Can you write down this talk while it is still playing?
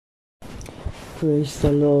Praise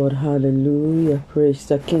the Lord. Hallelujah. Praise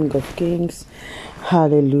the King of Kings.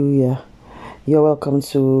 Hallelujah. You're welcome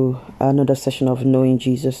to another session of Knowing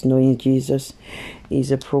Jesus. Knowing Jesus is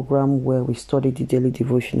a program where we study the daily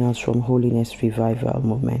devotionals from Holiness Revival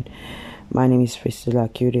Movement. My name is Priscilla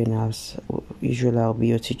Curie, and as usual, I'll be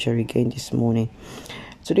your teacher again this morning.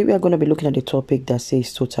 Today we are going to be looking at the topic that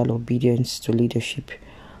says total obedience to leadership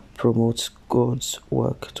promotes God's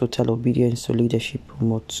work. Total obedience to leadership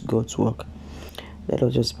promotes God's work. Let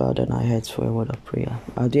us just bow down our heads for a word of prayer.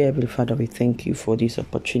 Our dear Heavenly Father, we thank you for this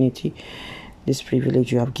opportunity, this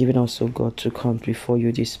privilege you have given us, O God, to come before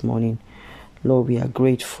you this morning. Lord, we are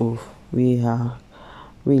grateful. We are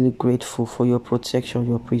really grateful for your protection,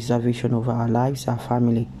 your preservation over our lives, our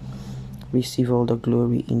family. Receive all the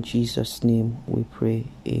glory in Jesus' name, we pray.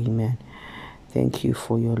 Amen. Thank you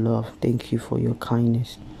for your love. Thank you for your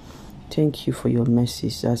kindness. Thank you for your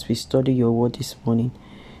mercies. As we study your word this morning,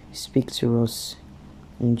 speak to us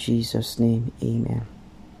in Jesus' name. Amen.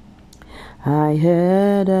 I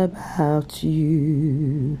heard about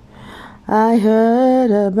you. I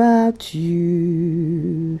heard about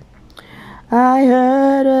you. I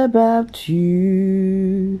heard about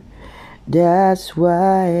you. That's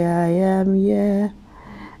why I am here.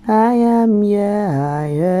 I am here.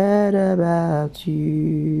 I heard about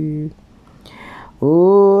you.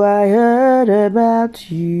 Oh, I heard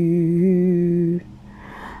about you.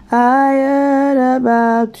 I heard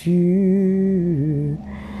about you.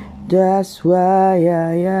 That's why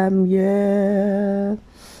I am here.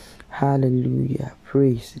 Hallelujah.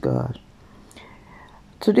 Praise God.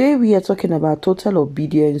 Today we are talking about total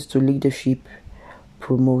obedience to leadership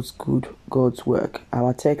promotes God's work.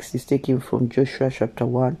 Our text is taken from Joshua chapter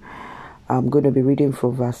 1. I'm going to be reading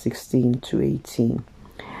from verse 16 to 18.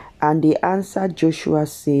 And they answered Joshua,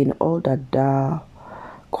 saying, All that thou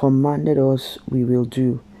commanded us we will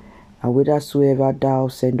do, and whithersoever thou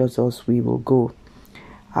sendest us we will go.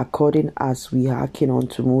 According as we hearken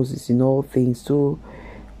unto Moses in all things, so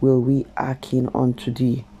will we hearken unto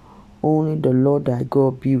thee. Only the Lord thy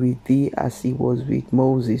God be with thee, as he was with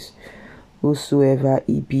Moses. Whosoever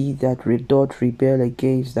he be that doth rebel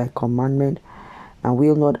against thy commandment, and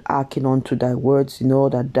will not hearken unto thy words in all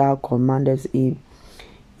that thou commandest him,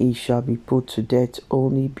 he shall be put to death.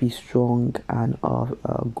 Only be strong and of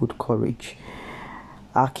good courage.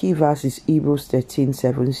 Our key verse is Hebrews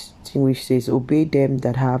 13:17, which says, Obey them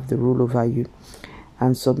that have the rule over you,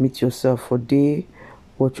 and submit yourself, for they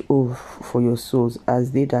watch over for your souls,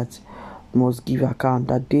 as they that must give account,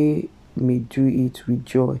 that they may do it with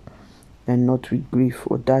joy and not with grief,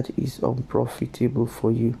 for that is unprofitable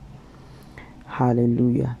for you.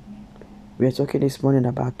 Hallelujah. We are talking this morning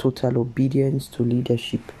about total obedience to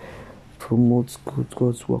leadership promotes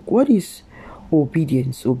God's work. What is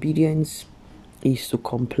obedience? Obedience is to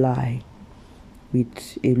comply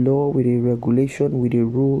with a law, with a regulation, with a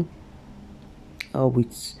rule, or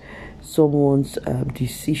with someone's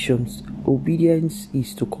decisions. Obedience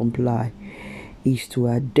is to comply, is to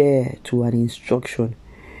adhere to an instruction,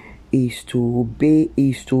 is to obey,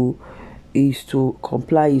 is to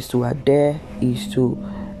comply, is to adhere, is to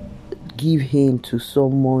give in to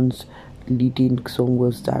someone's leading,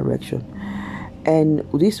 someone's direction. And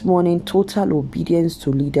this morning, total obedience to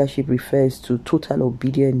leadership refers to total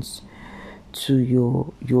obedience to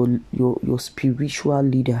your spiritual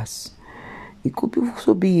leaders. It could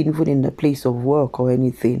also be even in the place of work or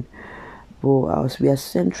anything. But as we are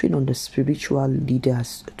centering on the spiritual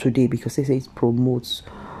leaders today, because they say it promotes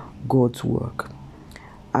God's work.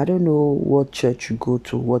 I don't know what church you go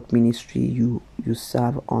to, what ministry you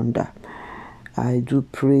serve under. I do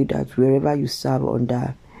pray that wherever you serve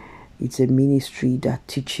under, it's a ministry that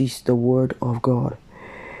teaches the word of God,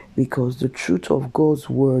 because the truth of God's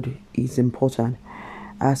word is important.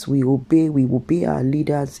 As we obey our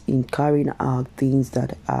leaders in carrying out things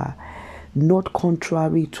that are not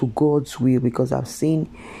contrary to God's will, because I've seen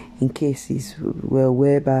in cases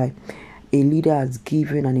whereby a leader has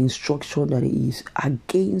given an instruction that is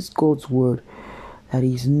against God's word, that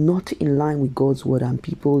is not in line with God's word, and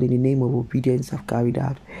people in the name of obedience have carried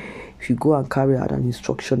out. If you go and carry out an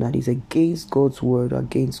instruction that is against God's word,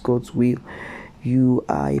 against God's will, you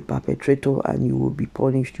are a perpetrator and you will be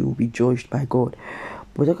punished, you will be judged by God.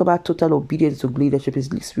 But we talk about total obedience to leadership is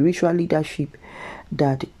spiritual leadership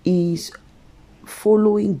that is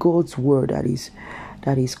following God's word,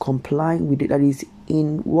 that is complying with it, that is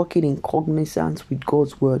in working in cognizance with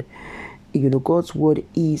God's word. God's word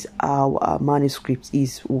is our manuscript,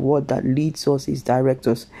 is what that leads us, is directs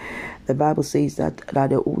us. The Bible says that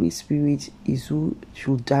the Holy Spirit is who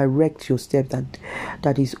should direct your steps,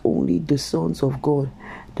 that is only the sons of God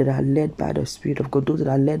that are led by the Spirit of God. Those that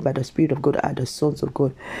are led by the Spirit of God are the sons of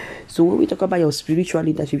God. So when we talk about your spiritual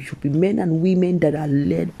leadership, it should be men and women that are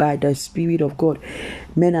led by the Spirit of God.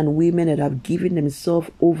 Men and women that have given themselves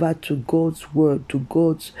over to God's word,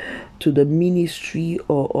 to the ministry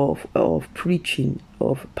of preaching,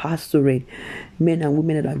 of pastoring. Men and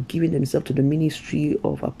women that have given themselves to the ministry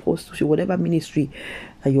of apostleship, whatever ministry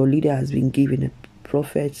that your leader has been given.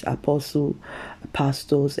 Prophets, apostles,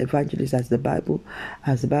 pastors, evangelists, as the Bible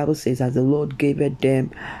says, as the Lord gave it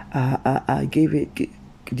them,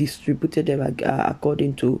 distributed them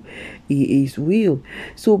according to His will.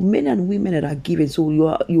 So men and women that are given. So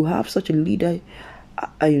you have such a leader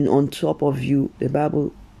on top of you. The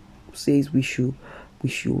Bible says we should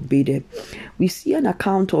obey them. We see an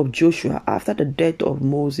account of Joshua after the death of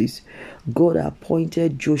Moses. God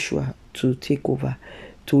appointed Joshua to take over,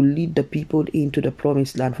 to lead the people into the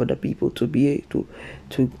promised land, for the people to be able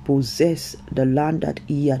to possess the land that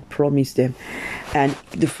He had promised them. And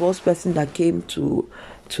the first person that came to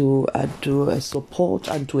support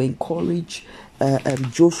and to encourage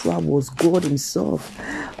Joshua was God Himself.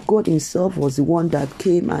 God Himself was the one that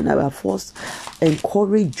came and first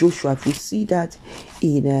encouraged Joshua. If you see that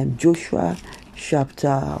in Joshua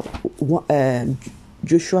chapter 1,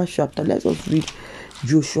 let us read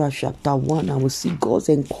Joshua chapter 1, and we'll see God's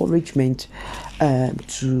encouragement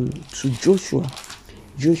to Joshua.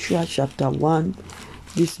 Joshua chapter 1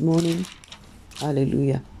 this morning.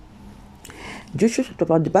 Hallelujah. Joshua chapter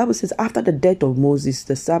 1, the Bible says, after the death of Moses,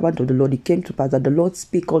 the servant of the Lord, it came to pass that the Lord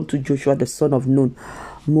spake unto Joshua, the son of Nun,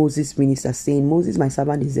 Moses' minister, saying, Moses, my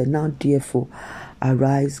servant, is there. Now therefore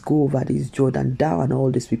arise, go over this Jordan, thou and all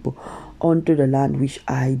these people, unto the land which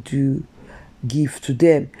I do give to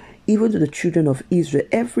them, even to the children of Israel.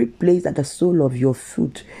 Every place that the sole of your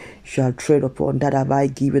foot shall tread upon, that have I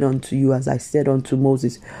given unto you, as I said unto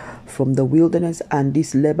Moses, from the wilderness and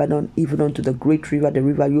this Lebanon, even unto the great river, the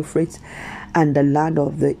river Euphrates, and the land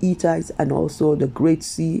of the Hittites, and also the great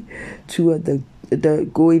sea, toward the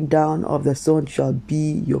going down of the sun shall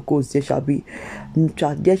be your coast. There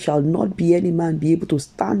shall not be any man be able to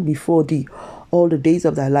stand before thee all the days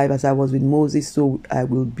of thy life. As I was with Moses, so I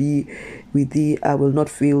will be with thee. I will not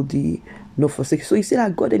fail thee, nor forsake. So you see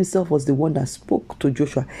that God Himself was the one that spoke to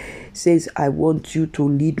Joshua. Says, I want you to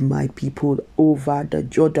lead my people over the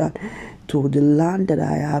Jordan to the land that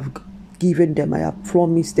I have given them, I have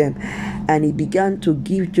promised them. And He began to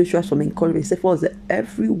give Joshua some encouragement. He said, for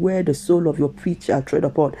everywhere the sole of your feet shall tread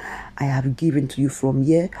upon, I have given to you, from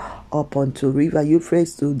here up unto river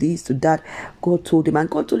Euphrates, to this, to that. God told him,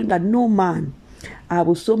 and God told him that no man, I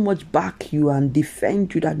will so much back you and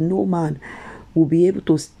defend you that no man will be able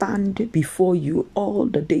to stand before you all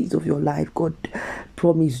the days of your life. God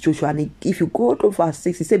promised Joshua. And if you go to verse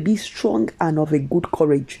 6, He said, be strong and of a good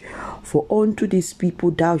courage, for unto these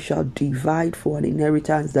people thou shalt divide for an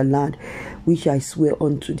inheritance the land which I swear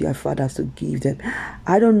unto their fathers to give them.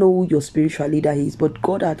 I don't know who your spiritual leader is, but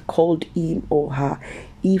God had called him or her,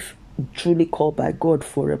 if truly called by God,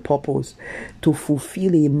 for a purpose, to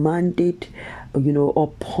fulfill a mandate,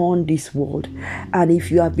 upon this world. And if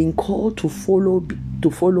you have been called to follow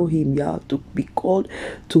Him, you have to be called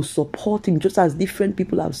to support Him, just as different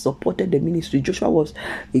people have supported the ministry. Joshua was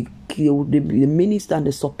the minister and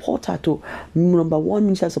the supporter to number one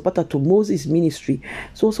minister and supporter to Moses' ministry.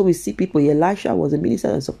 So also we see people. Elisha was a minister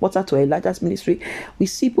and supporter to Elijah's ministry. We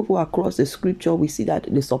see people across the scripture. We see that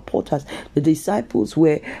the supporters, the disciples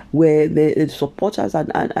were the supporters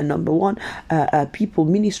and number one people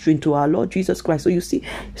ministering to our Lord Jesus Christ. So you see,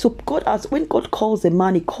 when God calls a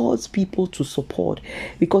man, He calls people to support,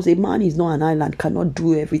 because a man is not an island, cannot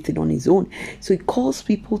do everything on his own. So He calls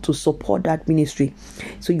people to support that ministry.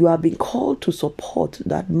 So you have been called to support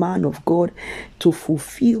that man of God to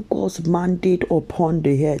fulfill God's mandate upon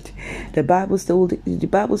the earth. The Bible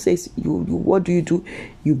says, what do?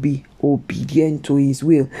 You be obedient to His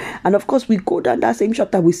will. And of course, we go down that same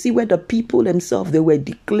chapter, we see where the people themselves, they were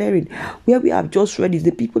declaring, where we have just read, is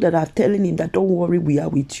the people that are telling Him that, don't worry, we are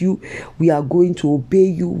with you, we are going to obey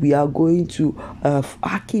you, we are going to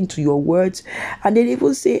hearken to your words. And they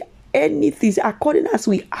even say, anything according as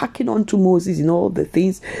we hearken unto Moses in all the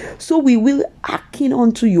things, so we will hearken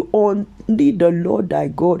unto you. Only the Lord thy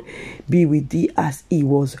God be with thee, as He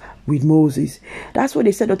was with Moses. That's what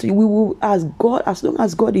they said unto you. We will, as long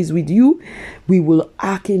as God is with you, we will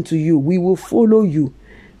hearken to you, we will follow you.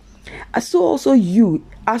 And so also you,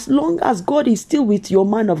 as long as God is still with your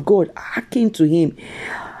man of God, hearken to Him.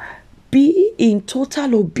 Be in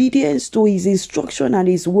total obedience to His instruction and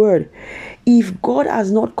His word. If God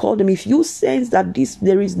has not called him, if you sense that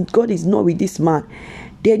God is not with this man,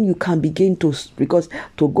 then you can begin to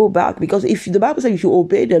go back. Because if the Bible says you should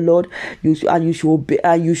obey the Lord, you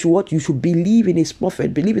should believe in his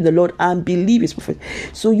prophet, believe in the Lord and believe his prophet.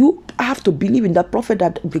 So you have to believe in that prophet,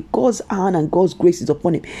 that God's hand and God's grace is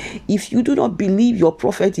upon him. If you do not believe your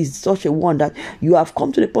prophet is such a one that you have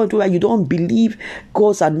come to the point where you don't believe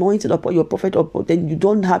God's anointing upon your prophet, then you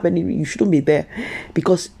don't have any, you shouldn't be there.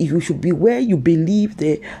 Because you should be where you believe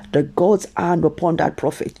the God's hand upon that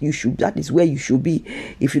prophet. That is where you should be.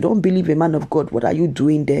 If you don't believe a man of God, what are you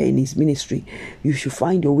doing there in his ministry? You should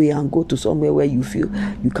find your way and go to somewhere where you feel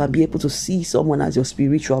you can be able to see someone as your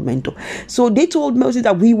spiritual mentor. So they told Moses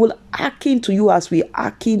that we will hearken to you as we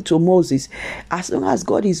hearken to Moses. As long as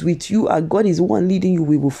God is with you and God is the one leading you,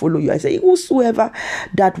 we will follow you. I say, whosoever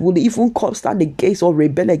that will even stand against or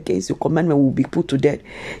rebel against your commandment will be put to death.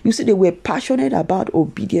 You see, they were passionate about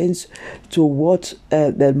obedience to what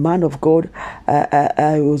the man of God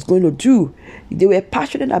was going to do. They were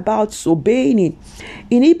passionate about obeying it.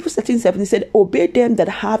 In Hebrews 13:7, he said, obey them that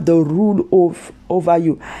have the rule over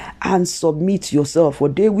you and submit yourself, for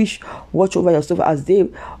they which watch over yourself, as they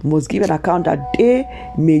must give an account, that they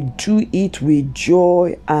may do it with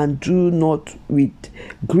joy and do not with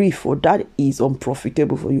grief, for that is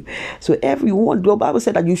unprofitable for you. So everyone, the Bible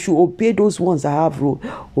said that you should obey those ones that have rule.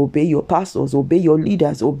 Obey your pastors, obey your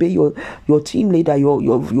leaders, obey your team leader,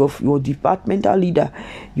 your departmental leader,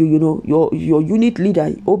 your unit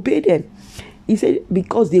leader. Obey them. He said,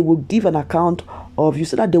 because they will give an account of you,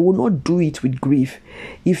 so that they will not do it with grief.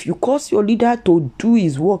 If you cause your leader to do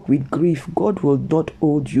his work with grief, God will not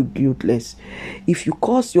hold you guiltless. If you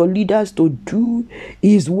cause your leaders to do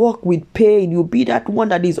his work with pain, you'll be that one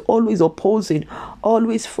that is always opposing,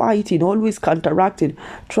 always fighting, always counteracting,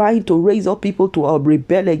 trying to raise up people to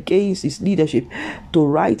rebel against his leadership, to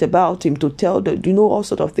write about him, to tell them, all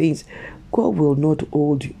sorts of things. God will not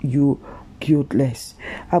hold you guiltless.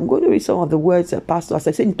 I'm going to read some of the words that Pastor has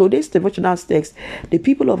said. In today's devotional text, the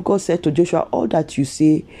people of God said to Joshua, all that you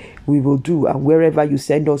say we will do, and wherever you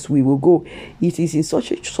send us we will go. It is in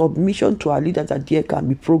such a submission to our leaders that there can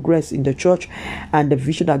be progress in the church and the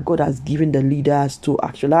vision that God has given the leaders to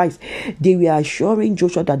actualize. They were assuring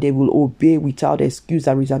Joshua that they will obey without excuse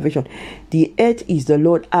and reservation. The earth is the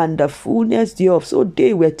Lord and the fullness thereof. So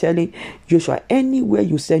they were telling Joshua, anywhere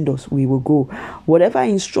you send us we will go. Whatever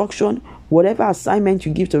instruction, whatever assignment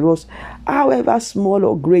you give to us, however small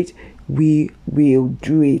or great, we will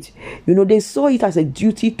do it. They saw it as a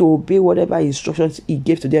duty to obey whatever instructions he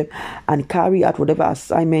gave to them and carry out whatever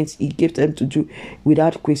assignments he gave them to do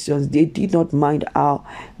without questions. They did not mind how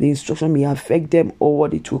the instruction may affect them or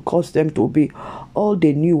what it will cost them to obey. All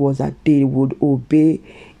they knew was that they would obey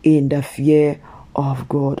in the fear of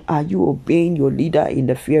God. Are you obeying your leader in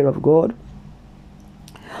the fear of God?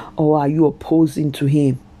 Or are you opposing to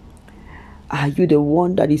him? Are you the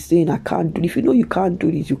one that is saying, I can't do it? If you know you can't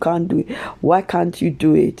do this, you can't do it. Why can't you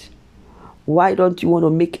do it? Why don't you want to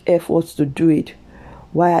make efforts to do it?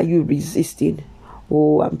 Why are you resisting?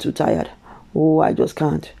 Oh, I'm too tired. Oh, I just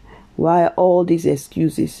can't. Why all these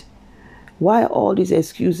excuses? Why all these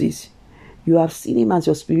excuses? You have seen him as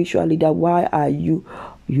your spiritual leader. Why are you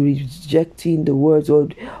rejecting the words or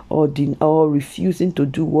refusing to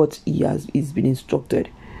do what he's been instructed?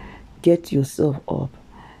 Get yourself up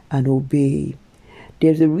and obey.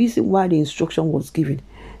 There's a reason why the instruction was given.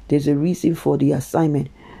 There's a reason for the assignment.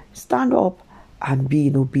 Stand up and be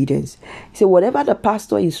in obedience. He said, whatever the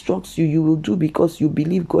pastor instructs you, you will do because you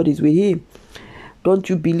believe God is with him. Don't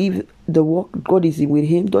you believe the work God is with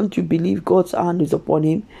him? Don't you believe God's hand is upon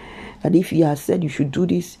him? And if he has said you should do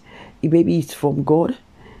this, maybe it's from God.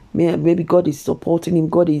 Maybe God is supporting him.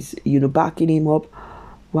 God is, backing him up.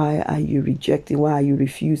 Why are you rejecting? Why are you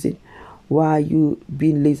refusing? Why are you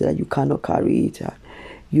being lazy that you cannot carry it?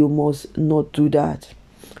 You must not do that.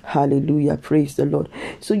 Hallelujah. Praise the Lord.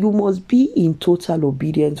 So you must be in total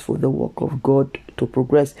obedience for the work of God to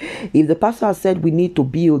progress. If the pastor has said we need to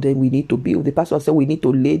build, then we need to build. The pastor has said we need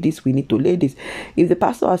to lay this, we need to lay this. If the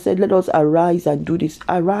pastor has said let us arise and do this,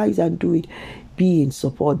 arise and do it. Be in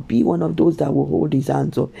support. Be one of those that will hold his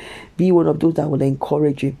hands up. Be one of those that will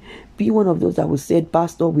encourage him. Be one of those that will say,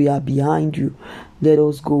 Pastor, we are behind you. Let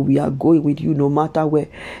us go. We are going with you no matter where.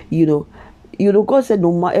 God said,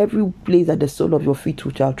 no matter every place that the sole of your feet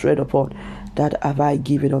which shall tread upon, that have I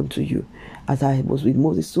given unto you. As I was with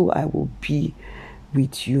Moses, so I will be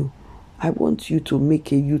with you. I want you to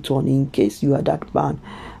make a U-turn in case you are that man,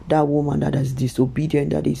 that woman that is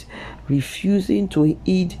disobedient, that is refusing to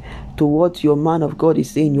heed to what your man of God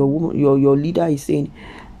is saying, your leader is saying.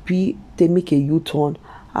 They make a U-turn.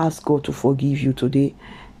 Ask God to forgive you today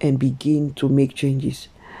and begin to make changes.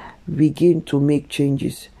 Begin to make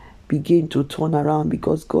changes. begin to turn around,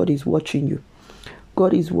 because God is watching you.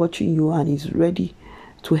 God is watching you and is ready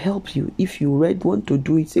to help you. If you want to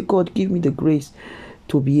do it, say, God, give me the grace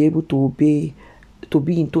to be able to obey, to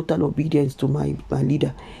be in total obedience to my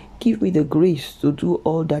leader. Give me the grace to do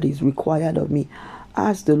all that is required of me.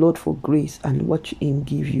 Ask the Lord for grace and watch him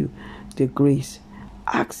give you the grace.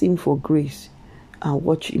 Ask him for grace and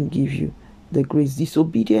watch him give you the grace.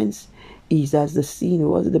 Disobedience is as the sin.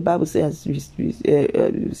 What the Bible says,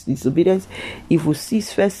 disobedience. If we see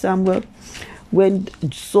 1 Samuel, when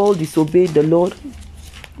Saul disobeyed the Lord,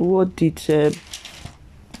 what did Samuel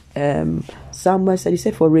said? He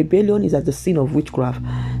said, for rebellion is as the sin of witchcraft.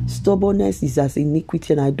 Stubbornness is as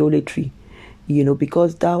iniquity and idolatry.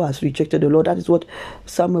 Because thou hast rejected the Lord. That is what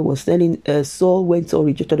Samuel was telling Saul when Saul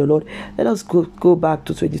rejected the Lord. Let us go back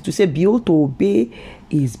to 22. Say, behold, to obey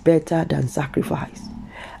is better than sacrifice,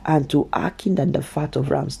 and to hearken than the fat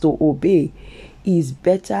of rams. To obey is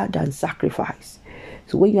better than sacrifice.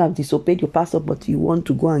 So when you have disobeyed your pastor, but you want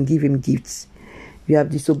to go and give him gifts, you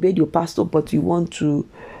have disobeyed your pastor, but you want to,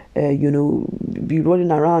 be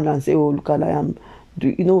running around and say, oh, look at I am.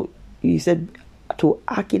 He said, to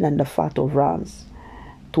hearken and the fat of rams.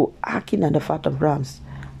 To hearken and the fat of rams.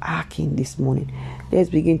 Hearken this morning. Let's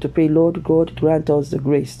begin to pray. Lord God, grant us the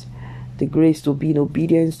grace to be in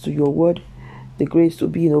obedience to your word, the grace to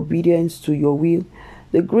be in obedience to your will,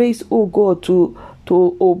 the grace, oh God, to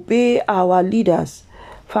obey our leaders.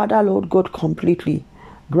 Father, Lord God, completely.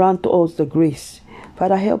 Grant us the grace.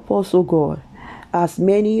 Father, help us, oh God, as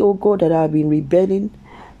many, oh God, that have been rebelling,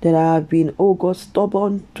 that have been, oh God,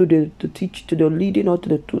 stubborn to the leading or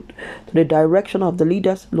to the direction of the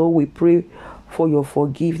leaders. Lord, we pray for your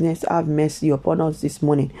forgiveness. Have mercy upon us this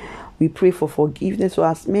morning. We pray for forgiveness for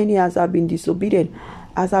as many as have been disobedient,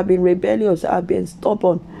 as have been rebellious, have been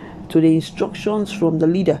stubborn to the instructions from the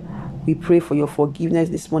leader. We pray for your forgiveness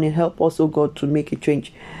this morning. Help us, oh God, to make a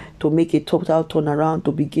change, to make a total turnaround,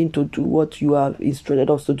 to begin to do what you have instructed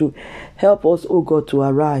us to do. Help us, oh God, to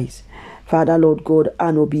arise, Father, Lord God,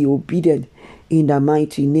 and be obedient in the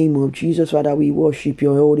mighty name of Jesus. Father, we worship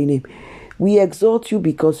your holy name. We exalt you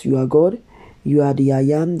because you are God. You are the I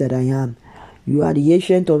am that I am. You are the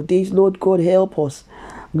ancient of days. Lord God, help us.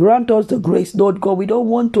 Grant us the grace, Lord God. We don't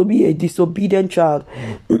want to be a disobedient child.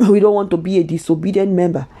 We don't want to be a disobedient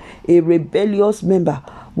member, a rebellious member.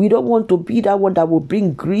 We don't want to be that one that will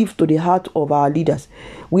bring grief to the heart of our leaders.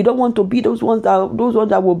 We don't want to be those ones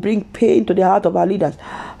that will bring pain to the heart of our leaders.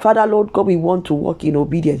 Father, Lord God, we want to walk in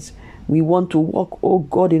obedience. We want to walk, oh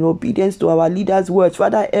God, in obedience to our leaders' words.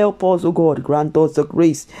 Father, help us, oh God. Grant us the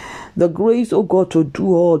grace, oh God, to do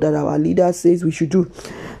all that our leader says we should do,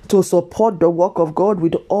 to support the work of God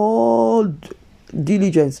with all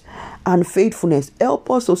diligence and faithfulness.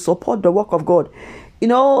 Help us to support the work of God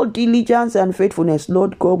in all diligence and faithfulness.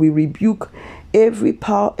 Lord God, we rebuke every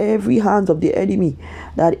power, every hand of the enemy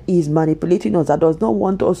that is manipulating us, that does not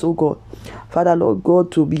want us, oh God. Father, Lord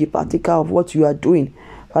God, to be a partaker of what you are doing.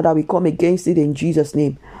 Father, we come against it in Jesus'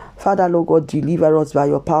 name. Father, Lord God, deliver us by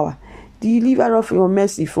your power. Deliver us from your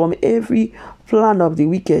mercy from every plan of the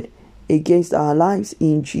wicked against our lives.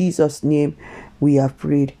 In Jesus' name we have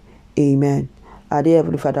prayed. Amen. Our dear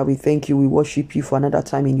Heavenly Father, we thank you. We worship you for another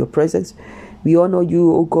time in your presence. We honor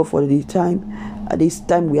you, O God, for the time. At this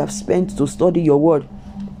time we have spent to study your word.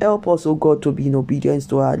 Help us, O God, to be in obedience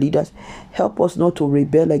to our leaders. Help us not to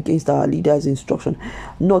rebel against our leaders' instruction,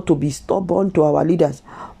 not to be stubborn to our leaders,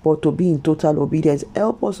 but to be in total obedience.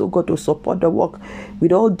 Help us, O God, to support the work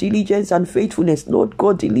with all diligence and faithfulness. Lord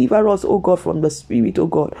God, deliver us, O God, from the spirit, O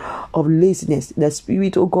God, of laziness, the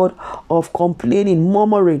spirit, O God, of complaining,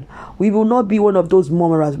 murmuring. We will not be one of those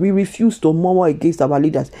murmurers. We refuse to murmur against our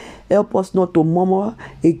leaders. Help us not to murmur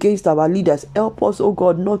against our leaders. Help us, O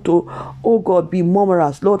God, not to, O God, be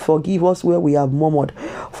murmurers. Lord, forgive us where we have murmured.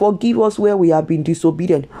 Forgive us where we have been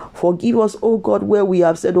disobedient. Forgive us, O God, where we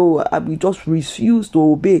have said, oh, we just refuse to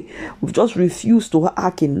obey. We've just refused to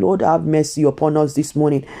hearken. Lord, have mercy upon us this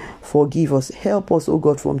morning. Forgive us. Help us, O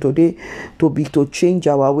God, from today to change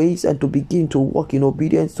our ways and to begin to walk in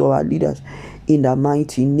obedience to our leaders. In the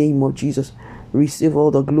mighty name of Jesus. Receive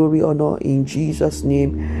all the glory, honor. In Jesus'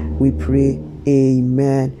 name we pray.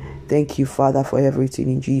 Amen. Thank you, Father, for everything.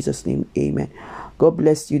 In Jesus' name, amen. God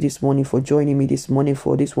bless you this morning for joining me this morning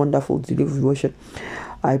for this wonderful daily worship.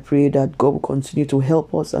 I pray that God will continue to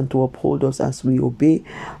help us and to uphold us as we obey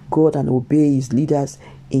God and obey his leaders.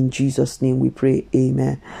 In Jesus' name we pray.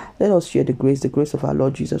 Amen. Let us share the grace of our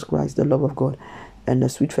Lord Jesus Christ, the love of God, and the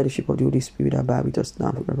sweet fellowship of the Holy Spirit abide with us now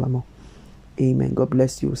and forevermore. Amen. God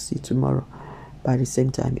bless you. See you tomorrow by the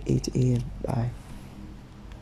same time, 8 a.m. Bye.